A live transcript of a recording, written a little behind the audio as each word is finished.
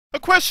A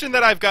question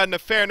that I've gotten a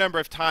fair number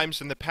of times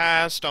in the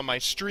past on my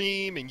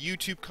stream, in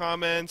YouTube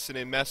comments, and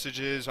in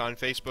messages on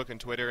Facebook and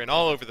Twitter and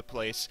all over the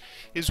place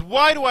is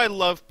why do I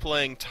love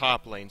playing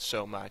top lane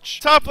so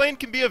much? Top lane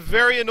can be a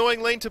very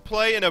annoying lane to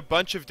play in a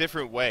bunch of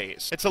different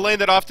ways. It's a lane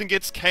that often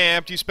gets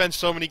camped, you spend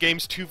so many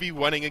games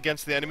 2v1ing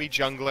against the enemy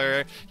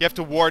jungler, you have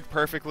to ward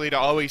perfectly to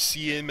always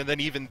see him, and then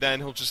even then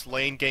he'll just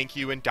lane gank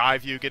you and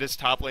dive you, get his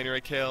top laner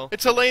a kill.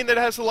 It's a lane that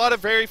has a lot of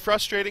very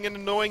frustrating and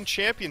annoying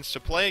champions to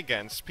play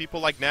against,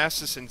 people like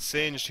Nasus and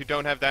Singed who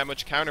don't have that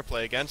much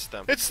counterplay against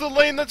them. It's the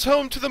lane that's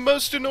home to the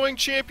most annoying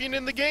champion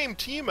in the game,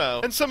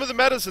 Teemo. And some of the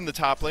metas in the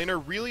top lane are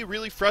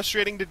really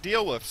frustrating to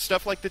deal with.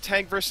 Stuff like the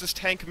tank versus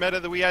tank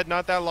meta that we had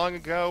not that long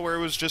ago, where it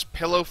was just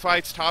pillow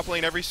fights top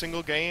lane every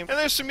single game. And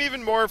there's some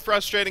even more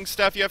frustrating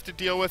stuff you have to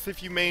deal with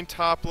if you main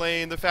top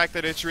lane. The fact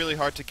that it's really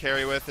hard to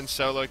carry with in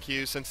solo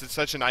queue since it's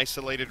such an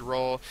isolated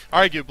role.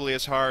 Arguably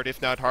as hard,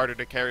 if not harder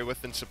to carry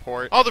with than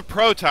support. All the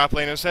pro top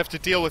laners have to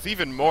deal with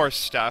even more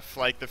stuff,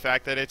 like the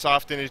fact that it's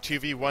often a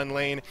 2v1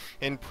 lane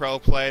in pro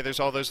play. There's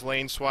all those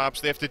lane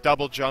swaps. They have to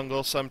double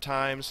jungle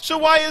sometimes. So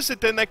why is it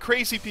then that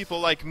crazy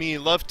people like me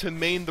love to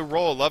main the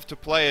role, love to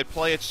play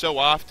it so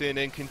often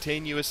and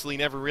continuously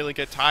never really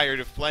get tired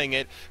of playing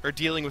it or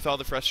dealing with all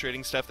the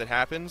frustrating stuff that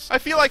happens? I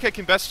feel like I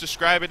can best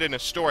describe it in a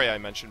story I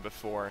mentioned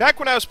before. Back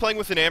when I was playing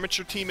with an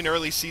amateur team in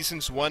early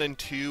seasons 1 and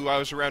 2, I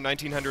was around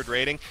 1900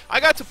 rating,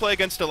 I got to play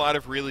against a lot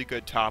of really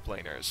good top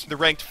laners. The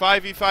ranked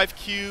 5v5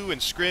 queue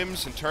and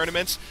scrims and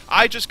tournaments,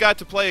 I just got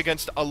to play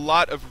against a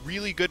lot of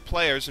really good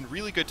players and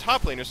really good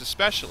top laners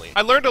especially.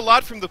 I learned a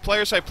lot from the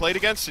players I played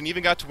against and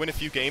even got to win a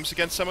few games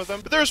against some of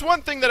them. But there's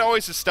one thing that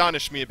always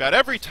astonished me about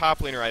every top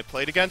laner I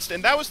played against,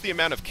 and that was the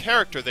amount of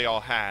character they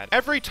all had.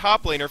 Every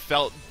top laner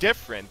felt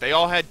different. They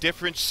all had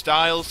different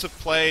styles of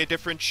play,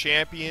 different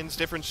champions,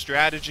 different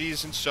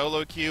strategies in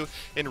solo queue,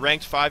 in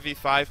ranked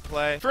 5v5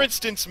 play. For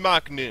instance,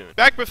 Mach Noon.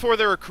 Back before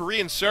there were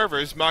Korean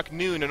servers, Mach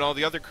Noon and all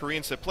the other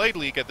Koreans that played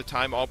League at the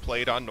time all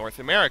played on North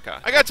America.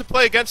 I got to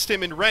play against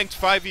him in ranked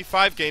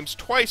 5v5 games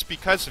twice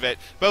because of it.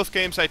 Both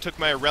games I took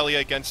my Aurelia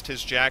against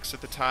his Jax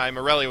at the time.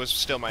 Aurelia was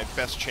still my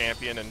best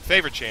champion and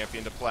favorite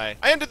champion to play.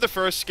 I ended the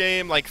first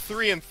game like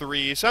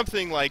 3-3,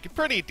 something like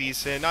pretty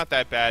decent, not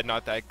that bad,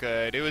 not that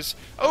good. It was,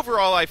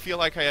 overall I feel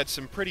like I had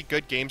some pretty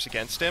good games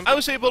against him. I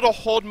was able to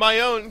hold my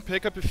own,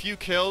 pick up a few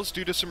kills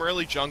due to some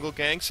early jungle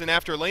ganks, and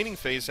after laning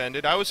phase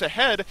ended, I was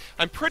ahead.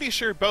 I'm pretty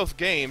sure both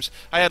games.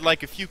 I had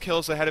like a few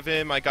kills ahead of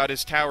him, I got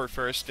his tower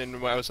first, and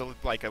I was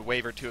like a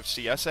wave or two of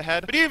CS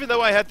ahead. But even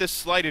though I had this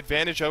slight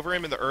advantage over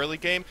him in the early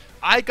game,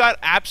 I got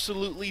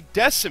absolutely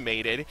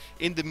decimated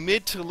in the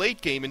mid to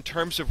late game in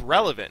terms of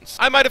relevance.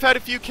 I might have had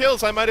a few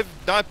kills, I might have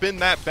not been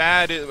that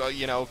bad,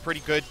 you know,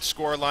 pretty good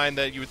score line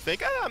that you would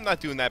think, I'm not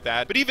doing that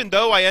bad. But even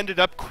though I ended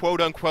up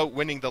quote-unquote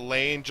winning the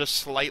lane just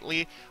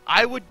slightly,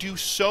 I would do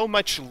so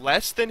much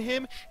less than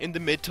him in the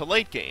mid to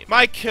late game.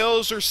 My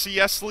kills or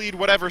CS lead,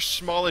 whatever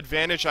small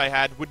advantage I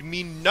had, would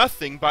mean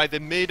nothing by the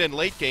mid and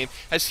late game,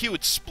 as he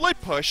would split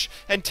push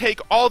and take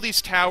all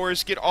these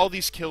towers, get all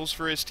these kills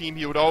for his team.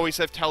 He would always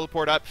have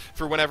teleport up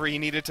for whenever he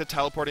needed to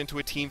teleport into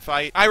a team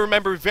fight. I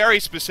remember very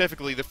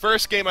specifically the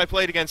first game I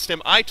played against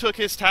him, I took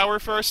his tower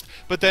first,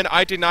 but then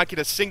I did not get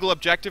a single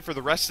objective for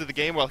the rest of the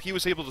game while he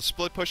was able to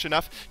split push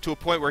enough to a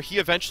point where he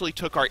eventually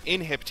took our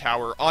inhib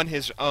tower on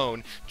his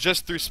own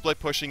just through split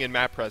pushing and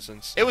map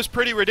presence. It was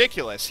pretty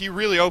ridiculous. He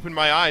really opened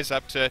my eyes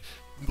up to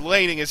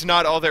laning is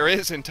not all there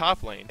is in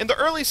top lane. In the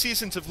early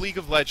seasons of League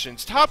of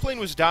Legends, top lane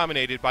was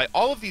dominated by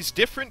all of these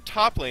different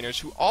top laners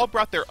who all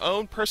brought their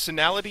own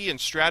personality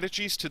and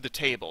strategies to the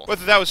table.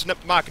 Whether that was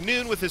Mach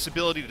Noon with his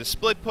ability to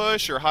split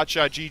push, or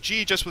Hotshot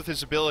GG just with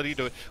his ability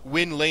to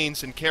win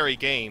lanes and carry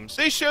games.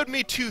 They showed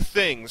me two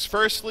things.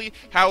 Firstly,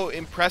 how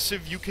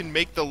impressive you can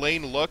make the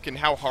lane look and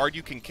how hard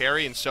you can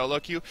carry in solo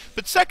queue,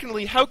 but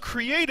secondly, how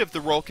creative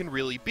the role can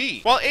really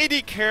be. While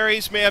AD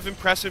carries may have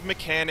impressive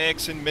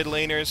mechanics and mid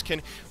laners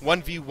can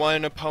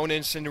 1v1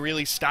 opponents in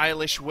really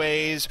stylish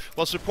ways,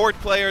 while support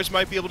players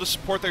might be able to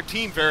support their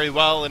team very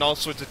well in all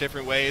sorts of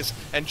different ways,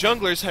 and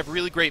junglers have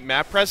really great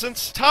map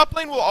presence, top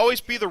lane will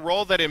always be the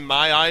role that in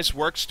my eyes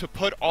works to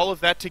put all of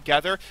that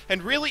together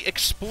and really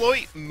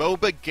exploit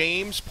MOBA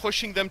games,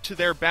 pushing them to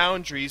their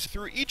boundaries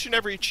through each and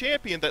every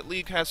champion that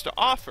League has to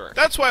offer.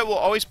 That's why it will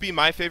always be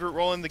my favorite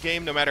role in the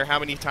game, no matter how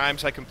many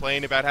times I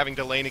complain about having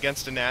to lane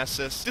against a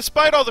Nasus.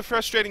 Despite all the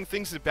frustrating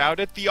things about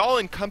it, the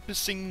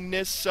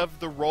all-encompassingness of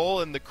the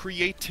role and the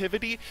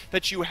creativity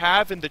that you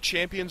have in the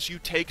champions you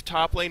take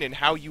top lane and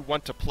how you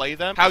want to play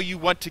them, how you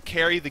want to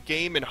carry the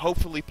game and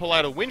hopefully pull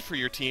out a win for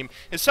your team,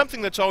 is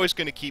something that's always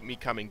going to keep me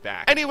coming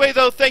back. Anyway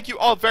though, thank you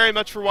all very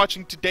much for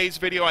watching today's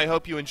video. I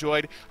hope you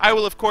enjoyed. I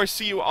will of course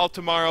see you all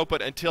tomorrow,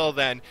 but until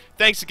then,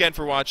 thanks again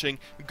for watching,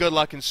 good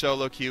luck in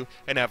solo queue,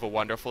 and have a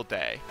wonderful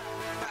day.